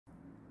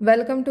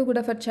Welcome to Good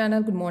Effort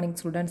channel. Good morning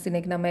students.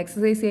 இன்னைக்கு நம்ம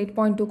exercise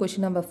 8.2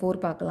 question number 4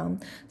 பார்க்கலாம்.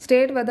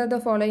 State whether the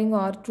following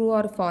are true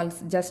or false.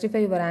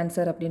 Justify your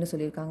answer அப்படினு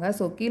சொல்லிருக்காங்க.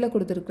 So கீழ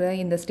கொடுத்திருக்கிற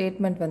இந்த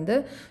ஸ்டேட்மென்ட் வந்து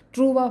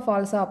ட்ரூவா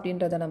ஃபால்ஸா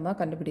அப்படின்றத நம்ம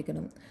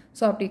கண்டுபிடிக்கணும்.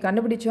 So அப்படி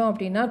கண்டுபிடிச்சோம்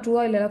அப்படினா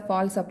ட்ரூவா இல்ல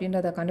ஃபால்ஸ்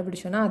அப்படின்றத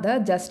கண்டுபிடிச்சோம்னா அத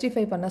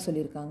ஜஸ்டிஃபை பண்ண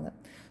சொல்லிருக்காங்க.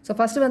 So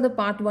first வந்து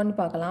part 1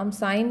 பார்க்கலாம்.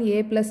 sin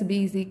a plus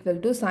b is equal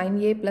to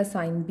sin a plus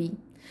sin b.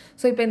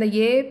 So இப்போ இந்த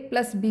a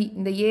plus b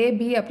இந்த a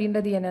b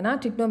அப்படின்றது என்னன்னா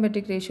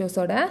trigonometric ratios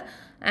ஓட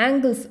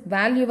angles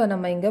வேல்யூவை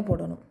நம்ம இங்க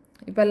போடணும்.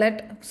 இப்போ let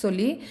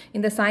சொல்லி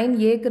இந்த sin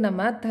a க்கு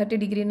நம்ம 30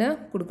 டிகிரின்னு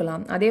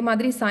கொடுக்கலாம். அதே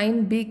மாதிரி sin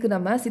b க்கு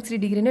நம்ம 60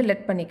 டிகிரின்னு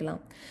let பண்ணிக்கலாம்.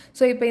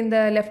 So இப்போ இந்த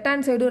left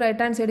hand side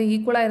right hand side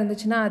ஈக்குவலா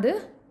இருந்துச்சுன்னா அது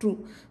true.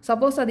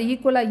 Suppose அது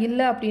ஈக்குவலா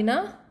இல்ல அப்படினா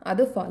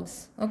அது false.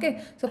 Okay?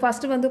 So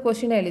first வந்து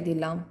क्वेश्चனை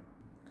எழுதிடலாம்.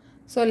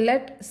 So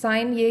let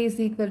sin a is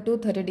equal to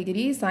 30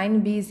 degree, sin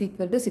b is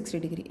equal to 60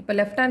 degree. இப்போ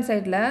left hand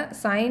sideல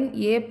sin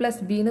a plus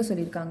b னு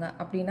சொல்லிருக்காங்க.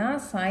 அப்படினா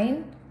sin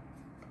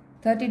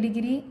 30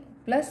 degree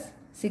plus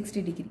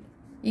 60 degree.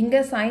 இங்க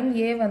sin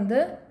a வந்து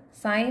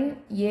sin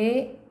a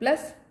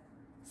plus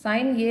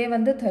sin a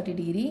வந்து 30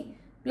 degree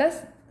plus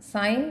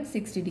sin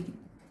 60 degree.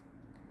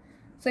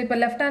 So இப்போ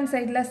left hand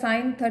sideல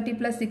sin 30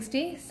 plus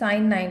 60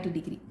 sin 90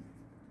 degree.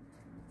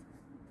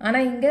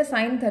 ஆனா இங்க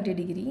sin 30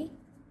 degree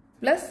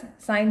plus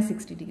sin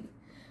 60 degree.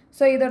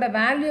 So இதோட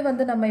வேல்யூ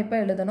வந்து நம்ம இப்ப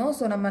எழுதணும்.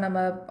 So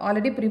நம்ம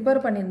ஆல்ரெடி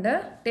ப்ரிப்பேர் பண்ணிருந்த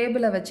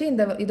டேபிளை வச்சு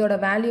இதோட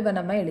வேல்யூவை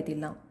நம்ம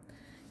எழுதிடலாம்.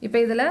 இப்போ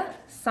இதுல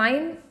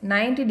sin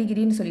 90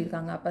 டிகிரின்னு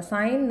சொல்லிருக்காங்க. அப்ப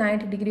sin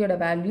 90 டிகிரியோட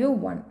வேல்யூ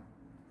 1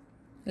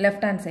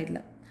 லெஃப்ட் ஹேண்ட் சைடுல.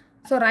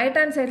 So ரைட்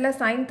ஹேண்ட் சைடுல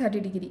sin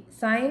 30 degree.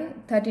 sin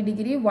 30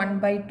 degree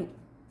 1/2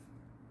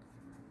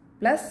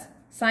 plus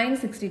sin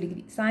 60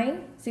 degree. sin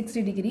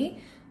 60 degree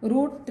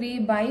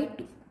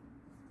 √3/2.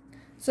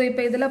 So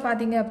இப்போ இதுல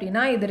பாத்தீங்க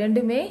அப்படினா இது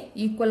ரெண்டுமே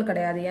ஈக்குவல்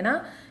கிடையாது. ஏனா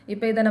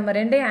இப்போ இத நம்ம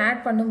ரெண்டையும் ஆட்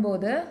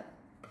பண்ணும்போது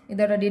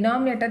இதோட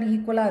டினாமினேட்டர்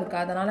ஈக்குவலா இருக்கு.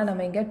 அதனால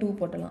நம்ம இங்க 2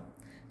 போடலாம்.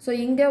 So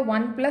இங்க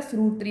 1 +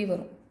 √3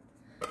 வரும்.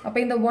 அப்ப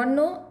இந்த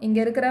 1 இங்க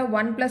இருக்கிற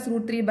 1 +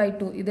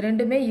 √3/2 இது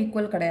ரெண்டுமே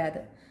ஈக்குவல்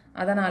கிடையாது.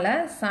 அதனால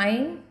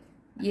sin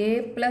a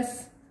plus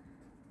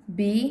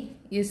b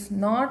is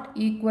not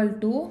equal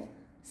to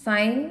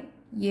sin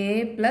a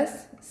plus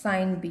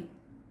sin b.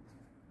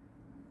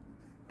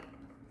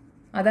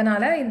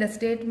 அதனால இந்த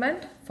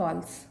ஸ்டேட்மென்ட்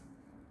false.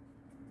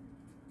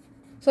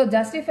 So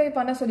justify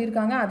பண்ண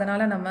சொல்லிருக்காங்க.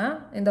 அதனால நம்ம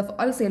இந்த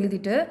false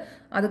எழுதிட்டு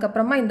அதுக்கு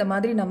அப்புறமா இந்த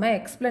மாதிரி நம்ம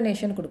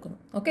explanation கொடுக்கணும்.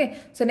 Okay?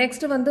 So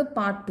next வந்து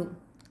part 2.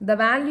 The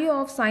value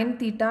of sin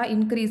theta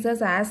increases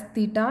as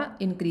theta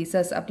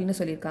increases அப்படினு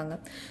சொல்லிருக்காங்க.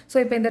 So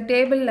இப்போ இந்த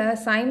டேபிள்ல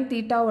sin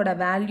theta ஓட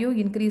வேல்யூ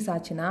இன்கிரீஸ்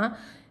ஆச்சுனா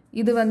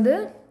இது வந்து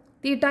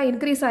theta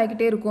increase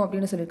ஆகிட்டே இருக்கும்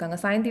அப்படினு சொல்லிருக்காங்க.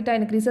 sin theta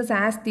increases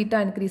as theta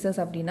increases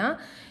அப்படினா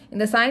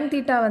இந்த sin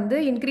theta வந்து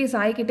increase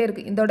ஆகிட்டே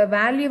இருக்கு. இதோட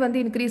வேல்யூ வந்து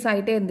increase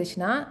ஆகிட்டே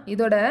இருந்துச்சுனா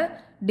இதோட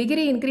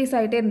டிகிரி increase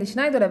ஆகிட்டே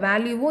இருந்துச்சுனா இதோட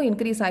வேல்யூவும்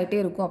increase ஆகிட்டே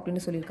இருக்கும்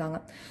அப்படினு சொல்லிருக்காங்க.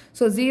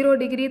 So 0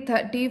 டிகிரி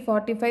 30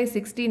 45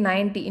 60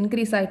 90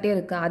 increase ஆகிட்டே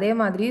இருக்கு. அதே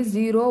மாதிரி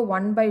 0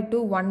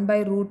 1/2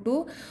 1/√2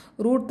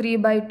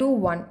 √3/2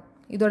 1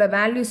 இதோட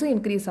வேல்யூஸும்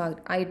increase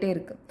ஆகிட்டே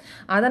இருக்கு.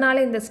 அதனால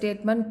இந்த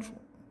ஸ்டேட்மென்ட்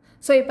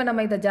So இப்போ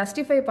நம்ம இத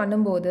ஜஸ்டிஃபை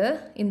பண்ணும்போது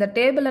இந்த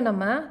டேபிளை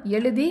நம்ம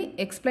எழுதி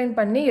எக்ஸ்பிளைன்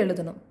பண்ணி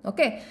எழுதணும்.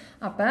 ஓகே?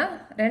 அப்ப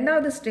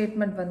இரண்டாவது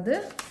ஸ்டேட்மென்ட் வந்து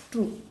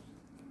ட்ரூ.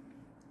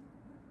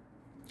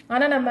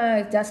 ஆனா நம்ம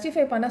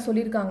ஜஸ்டிஃபை பண்ண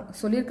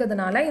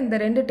சொல்லிருக்கிறதுனால இந்த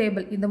ரெண்டு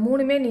டேபிள் இந்த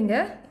மூணுமே நீங்க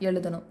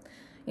எழுதணும்.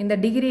 இந்த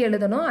டிகிரி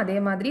எழுதணும். அதே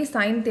மாதிரி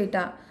sin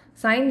theta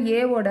sin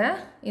a ஓட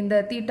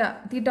இந்த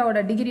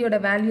தீட்டாவோட டிகிரியோட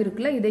வேல்யூ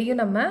இருக்குல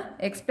இதையும் நம்ம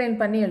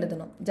எக்ஸ்பிளைன் பண்ணி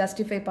எழுதணும்.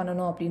 ஜஸ்டிஃபை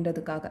பண்ணனும்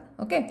அப்படின்றதுக்காக.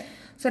 ஓகே?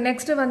 So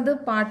next வந்து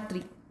part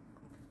 3.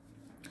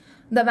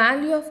 The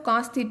value of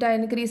cos theta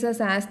increases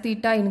as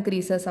theta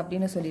increases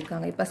அப்படினு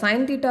சொல்லிருக்காங்க. இப்ப sin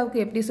thetaவுக்கு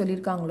எப்படி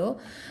சொல்லிருக்காங்களோ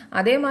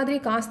அதே மாதிரி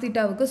cos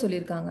thetaவுக்கு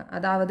சொல்லிருக்காங்க.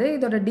 அதாவது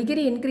இதோட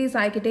டிகிரி இன்கிரீஸ்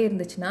ஆகிட்டே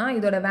இருந்துச்சுனா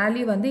இதோட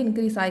வேல்யூ வந்து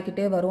இன்கிரீஸ்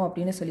ஆகிட்டே வரும்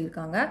அப்படினு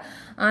சொல்லிருக்காங்க.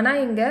 ஆனா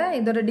இங்க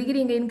இதோட டிகிரி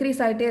இங்க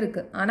இன்கிரீஸ் ஆகிட்டே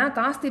இருக்கு. ஆனா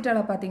cos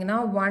thetaல பாத்தீங்கன்னா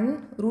 1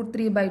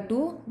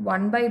 √3/2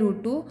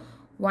 1/√2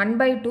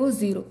 1/2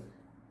 0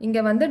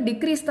 இங்க வந்து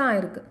டிக்ரீஸ் தான்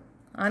இருக்கு.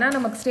 ஆனா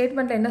நமக்கு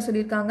ஸ்டேட்மென்ட்ல என்ன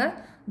சொல்லிருக்காங்க?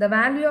 The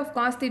value of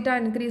cos theta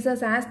increases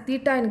as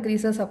theta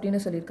increases அப்படினு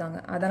சொல்லிருக்காங்க.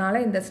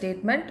 அதனால இந்த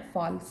ஸ்டேட்மென்ட்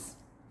false.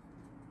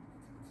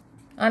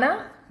 ஆனா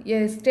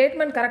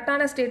ஸ்டேட்மென்ட்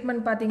கரெக்ட்டான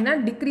ஸ்டேட்மென்ட் பாத்தீங்கன்னா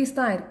டிக்ரீஸ்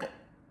தான் இருக்கு.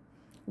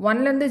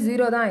 1ல இருந்து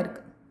 0 தான்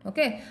இருக்கு.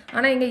 ஓகே?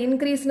 ஆனா இங்க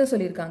இன்கிரீஸ்னு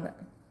சொல்லிருக்காங்க.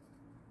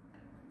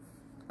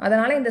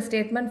 அதனால இந்த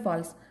ஸ்டேட்மென்ட்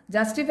false.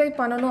 ஜஸ்டிஃபை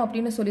பண்ணனும்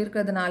அப்படினு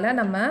சொல்லிருக்கிறதுனால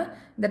நம்ம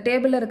இந்த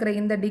டேபிள்ல இருக்கிற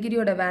இந்த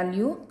டிகிரியோட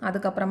வேல்யூ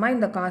அதுக்கு அப்புறமா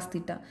இந்த cos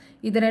theta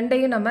இது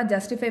ரெண்டையும் நம்ம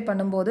ஜஸ்டிஃபை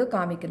பண்ணும்போது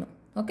காமிக்கணும்.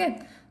 Okay?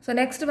 So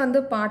next வந்து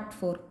part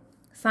 4.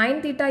 Sin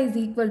theta is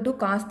equal to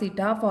cos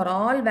theta for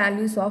all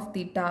values of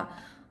theta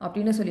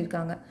அப்படினு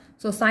சொல்லிருக்காங்க.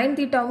 So sin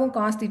thetaவும்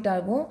cos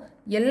thetaவும்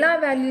எல்லா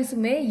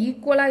வேல்யூஸுமே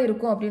ஈக்குவலா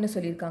இருக்கும் அப்படினு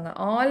சொல்லிருக்காங்க.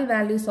 all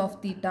values of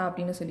theta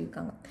அப்படினு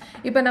சொல்லிருக்காங்க.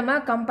 இப்போ நம்ம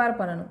கம்பேர்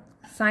பண்ணனும்.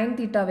 sin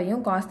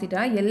thetaவையும் cos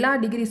theta எல்லா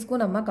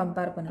டிகிரிஸ்க்கும் நம்ம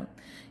கம்பேர் பண்ணனும்.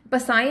 இப்போ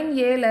sin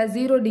a ல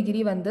 0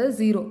 டிகிரி வந்து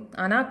 0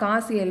 ஆனா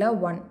cos a ல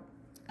 1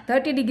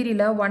 30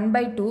 டிகிரில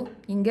 1/2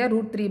 இங்க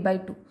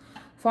 √3/2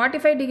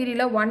 45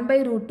 டிகிரியில் 1 by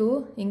root 2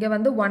 இங்கே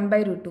வந்து 1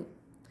 by root 2.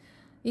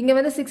 இங்கே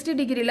வந்து 60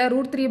 டிகிரியில்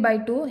root 3 by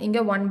 2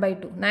 இங்கே 1 by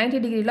 2. 90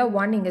 டிகிரியில்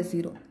 1 இங்கே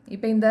 0.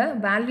 இப்போ இந்த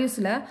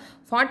வேல்யூஸில்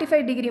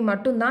 45 டிகிரி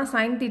மட்டும்தான்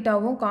sin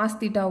தீட்டாவும் காஸ்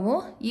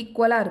தீட்டாவும்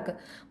ஈக்குவலாக இருக்குது.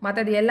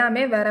 மற்றது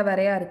எல்லாமே வேறு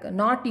வேறையாக இருக்குது.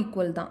 நாட்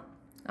ஈக்குவல் தான்.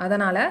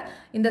 அதனால்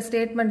இந்த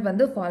ஸ்டேட்மெண்ட்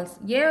வந்து ஃபால்ஸ்.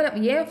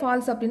 ஏன்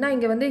ஃபால்ஸ் அப்படின்னா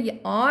இங்கே வந்து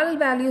ஆல்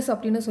வேல்யூஸ்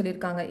அப்படின்னு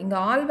சொல்லியிருக்காங்க. இங்கே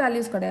ஆல்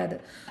வேல்யூஸ் கிடையாது.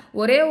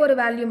 ஒரே ஒரு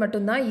வேல்யூ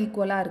மட்டும்தான்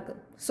ஈக்குவலாக இருக்குது.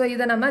 ஸோ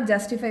இதை நம்ம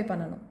ஜஸ்டிஃபை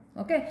பண்ணணும்.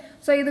 ஓகே,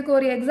 ஸோ இதுக்கு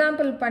ஒரு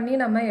எக்ஸாம்பிள் பண்ணி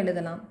நம்ம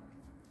எழுதலாம்.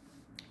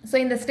 ஸோ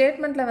இந்த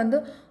ஸ்டேட்மெண்ட்டில் வந்து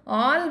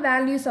ஆல்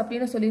வேல்யூஸ்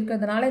அப்படின்னு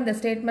சொல்லியிருக்கிறதுனால இந்த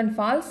ஸ்டேட்மெண்ட்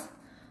ஃபால்ஸ்.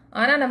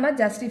 ஆனால் நம்ம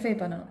ஜஸ்டிஃபை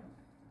பண்ணணும்.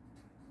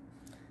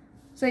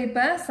 ஸோ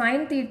இப்போ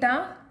sine theta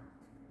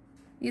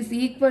is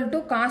equal to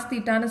cos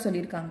தீட்டான்னு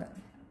சொல்லியிருக்காங்க.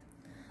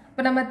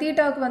 இப்போ நம்ம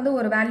தீட்டாவுக்கு வந்து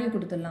ஒரு வேல்யூ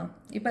கொடுத்துடலாம்.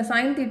 இப்போ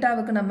சைன்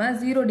தீட்டாவுக்கு நம்ம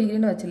 0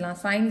 டிகிரின்னு வச்சிடலாம்.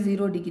 Sign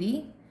 0 degree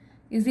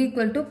is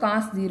equal to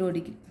cos 0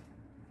 degree.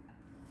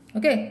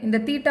 Okay, இந்த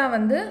தீட்டா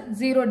வந்து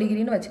 0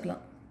 டிகிரின்னு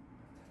வச்சுக்கலாம்,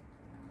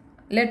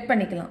 லெட்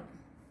பண்ணிக்கலாம்.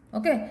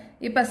 ஓகே,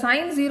 இப்போ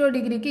சைன் 0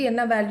 டிகிரிக்கு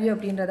என்ன வேல்யூ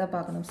அப்படின்றத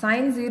பார்க்கணும்.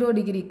 சைன் 0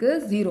 டிகிரிக்கு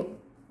 0,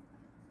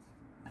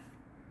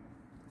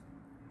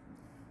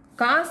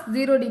 காஸ்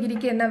 0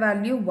 டிகிரிக்கு என்ன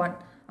வேல்யூ 1.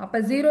 அப்போ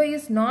 0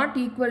 is not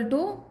equal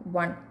to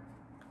 1.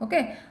 Okay,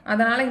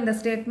 அதனால் இந்த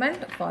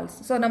ஸ்டேட்மெண்ட் ஃபால்ஸ்.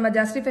 ஸோ நம்ம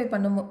ஜஸ்டிஃபை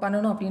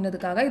பண்ணணும்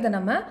அப்படின்றதுக்காக இதை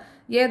நம்ம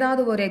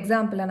ஏதாவது ஒரு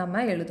எக்ஸாம்பிளை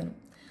நம்ம எழுதணும்.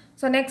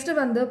 ஸோ நெக்ஸ்ட்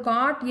வந்து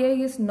God A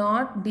is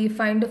not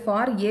defined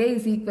for A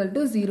is equal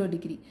to 0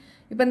 degree.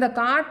 இப்போ இந்த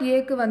காட்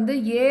ஏக்கு வந்து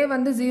ஏ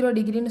வந்து 0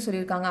 டிகிரின்னு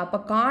சொல்லியிருக்காங்க. அப்போ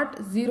காட்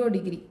 0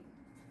 டிகிரி,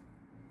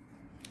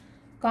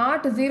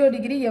 காட் 0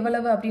 டிகிரி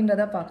எவ்வளவு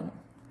அப்படின்றத பார்க்கணும்.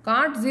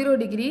 God 0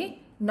 degree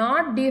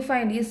not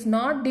defined is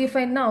not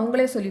டிஃபைன்னு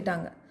அவங்களே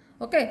சொல்லிட்டாங்க.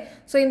 ஓகே,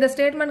 ஸோ இந்த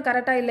ஸ்டேட்மெண்ட்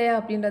கரெக்டாக இல்லையா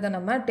அப்படின்றத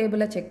நம்ம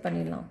டேபிளில் செக்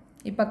பண்ணிடலாம்.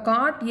 இப்போ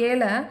காட்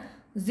ஏல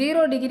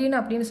 0 டிகிரின்னு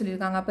அப்படின்னு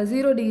சொல்லியிருக்காங்க. அப்போ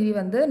 0 டிகிரி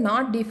வந்து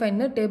நாட்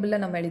டிஃபைன்னு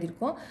டேபிளில் நம்ம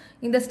எழுதியிருக்கோம்.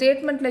 இந்த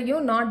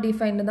ஸ்டேட்மெண்ட்லையும் நாட்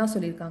டிஃபைன்னு தான்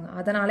சொல்லியிருக்காங்க.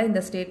 அதனால்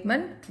இந்த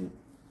ஸ்டேட்மெண்ட் ட்ரூ.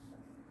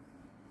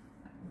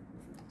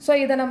 ஸோ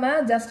இதை நம்ம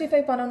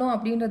ஜஸ்டிஃபை பண்ணணும்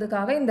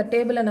அப்படின்றதுக்காக இந்த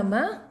டேபிளை நம்ம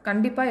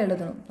கண்டிப்பாக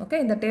எழுதணும். ஓகே,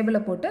 இந்த டேபிளை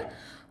போட்டு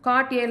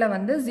காட் ஏல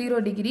வந்து 0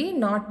 டிகிரி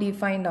நாட்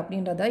டிஃபைன்ட்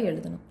அப்படின்றத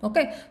எழுதணும்.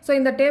 ஓகே, ஸோ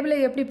இந்த டேபிளை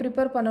எப்படி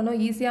ப்ரிப்பேர் பண்ணணும்,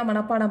 ஈஸியாக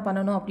மனப்பாடம்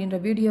பண்ணணும் அப்படின்ற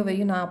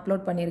வீடியோவையும் நான்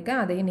அப்லோட்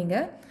பண்ணியிருக்கேன். அதையும்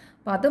நீங்கள்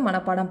பார்த்து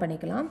மனப்பாடம்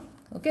பண்ணிக்கலாம்.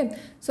 ஓகே,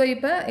 ஸோ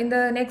இப்போ இந்த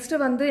நெக்ஸ்ட்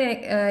வந்து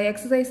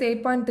எக்ஸசைஸ்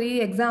 8.3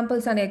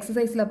 எக்ஸாம்பிள்ஸ் அண்ட்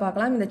எக்ஸசைஸில்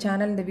பார்க்கலாம். இந்த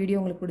சேனல் இந்த வீடியோ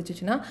உங்களுக்கு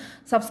பிடிச்சிச்சுன்னா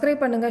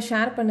சப்ஸ்கிரைப் பண்ணுங்கள்,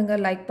 ஷேர்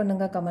பண்ணுங்கள், லைக்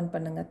பண்ணுங்கள், கமெண்ட்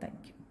பண்ணுங்கள்.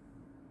 தேங்க்யூ.